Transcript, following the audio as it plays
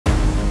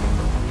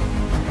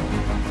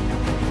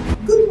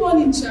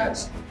morning, church.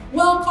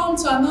 Welcome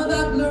to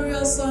another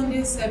glorious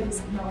Sunday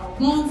service in our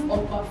month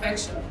of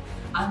perfection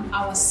and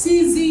our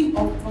season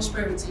of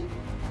prosperity.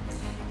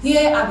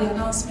 Here are the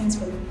announcements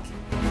for the week.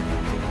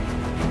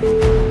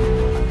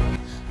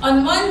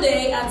 On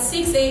Monday at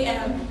 6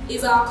 a.m.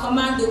 is our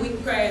Command the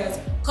Week prayers.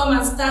 Come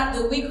and start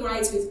the week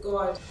right with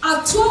God.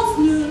 At 12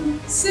 noon,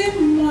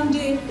 same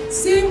Monday,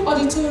 same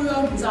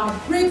auditorium is our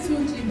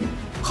breakthrough clinic.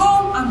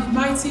 Come and be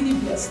mightily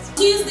blessed.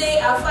 Tuesday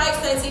at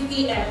 5:30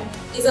 p.m.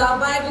 is our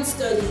Bible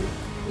study.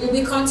 We'll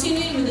be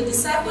continuing with the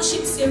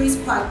Discipleship Series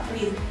Part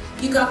 3.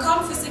 You can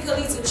come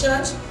physically to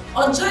church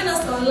or join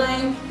us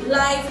online,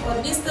 live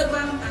on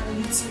Instagram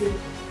and YouTube.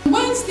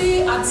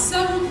 Wednesday at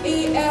 7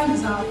 a.m.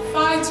 is our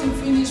Fight to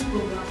Finish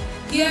program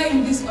here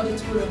in this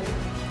auditorium.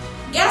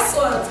 Guess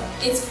what?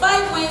 It's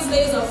 5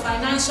 Wednesdays of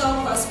financial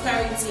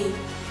prosperity.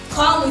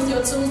 Come with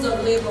your tools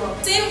of labor.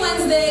 Same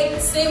Wednesday,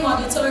 same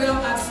auditorium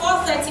at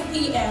 4:30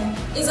 p.m.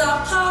 is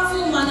our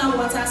powerful manna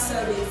water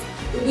service.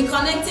 We'll be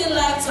connecting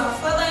live to our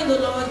Father in the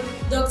Lord,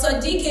 Dr.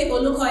 D.K.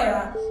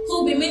 Olukoya, who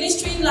will be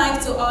ministering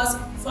live to us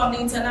from the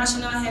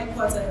international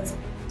headquarters.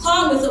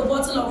 Come with a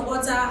bottle of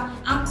water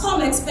and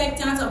come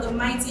expectant of the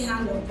mighty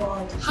hand of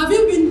God. Have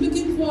you been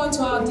looking forward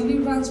to our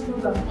deliverance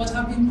program but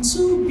have been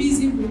too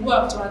busy with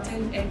work to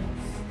attend any?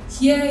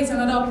 Here is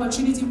another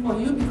opportunity for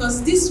you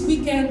because this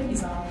weekend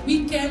is our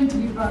weekend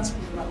deliverance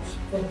program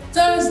from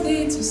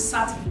Thursday to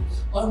Saturday.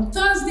 On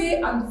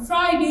Thursday and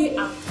Friday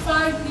at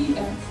 5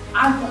 p.m.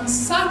 and on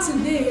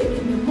Saturday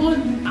in the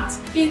morning at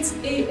 8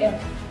 a.m.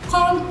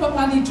 Come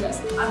properly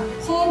dressed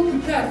and come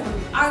prepared for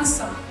the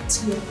answer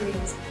to your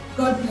prayers.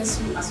 God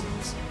bless you as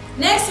well.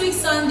 Next week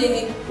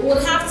Sunday, we will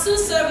have 2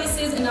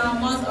 services in our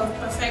month of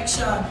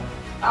perfection.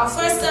 Our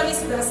first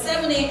service is at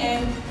 7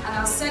 a.m. and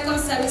our second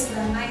service is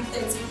at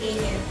 9:30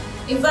 a.m.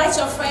 Invite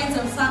your friends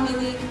and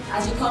family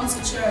as you come to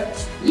church.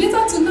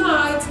 Later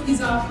tonight is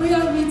our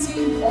prayer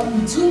meeting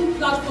on Zoom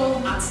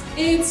platform at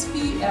 8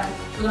 p.m.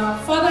 with our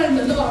Father in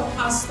the Lord,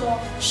 Pastor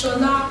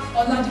Shola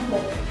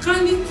Oladipo.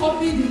 Kindly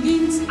copy the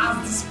links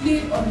as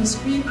displayed on the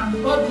screen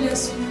and God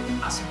bless you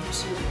as you do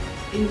so.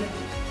 Amen.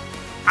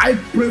 I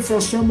pray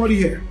for somebody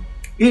here.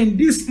 In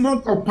this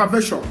month of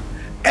perfection,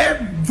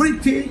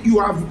 everything you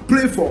have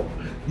prayed for,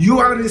 you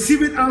are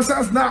receiving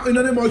answers now in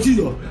the name of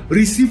Jesus.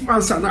 Receive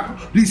answer now.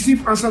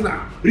 Receive answer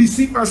now.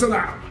 Receive answer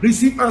now.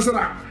 Receive answer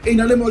now in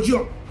the name of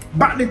Jesus.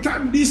 By the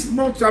time this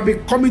month shall be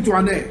coming to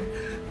an end,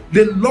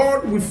 the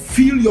Lord will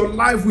fill your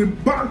life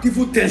with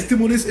bountiful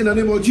testimonies in the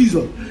name of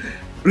Jesus.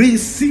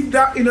 Receive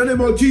that in the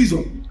name of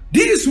Jesus.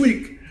 This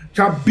week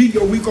shall be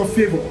your week of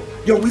favor.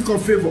 Your week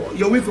of favor.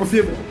 Your week of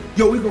favor.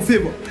 Your week of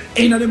favor.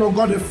 In the name of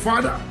God the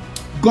Father,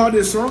 God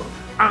the Son,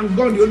 and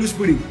God the Holy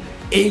Spirit.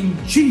 In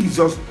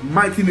Jesus'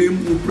 mighty name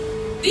we pray.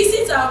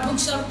 Visit our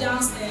bookshop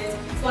downstairs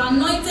for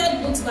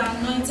anointed books by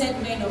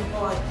anointed men of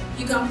God.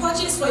 You can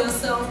purchase for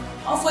yourself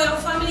or for your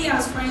family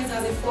and friends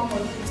as a form of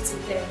gift to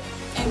them.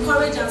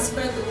 Encourage and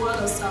spread the word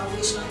of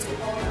salvation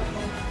to all that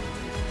come.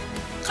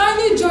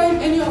 Kindly join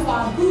any of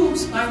our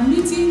groups by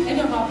meeting any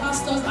of our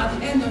pastors at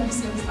the end of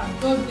this service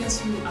and God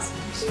bless you as a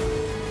bishop.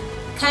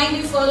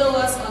 Kindly follow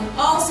us on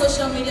all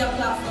social media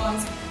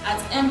platforms at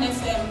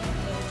MFM Lekki.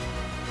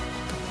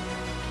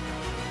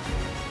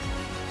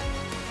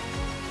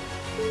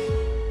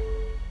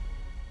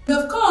 We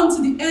have come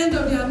to the end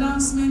of the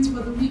announcement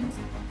for the week.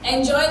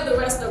 Enjoy the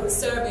rest of the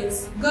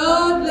service.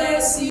 God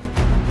bless you.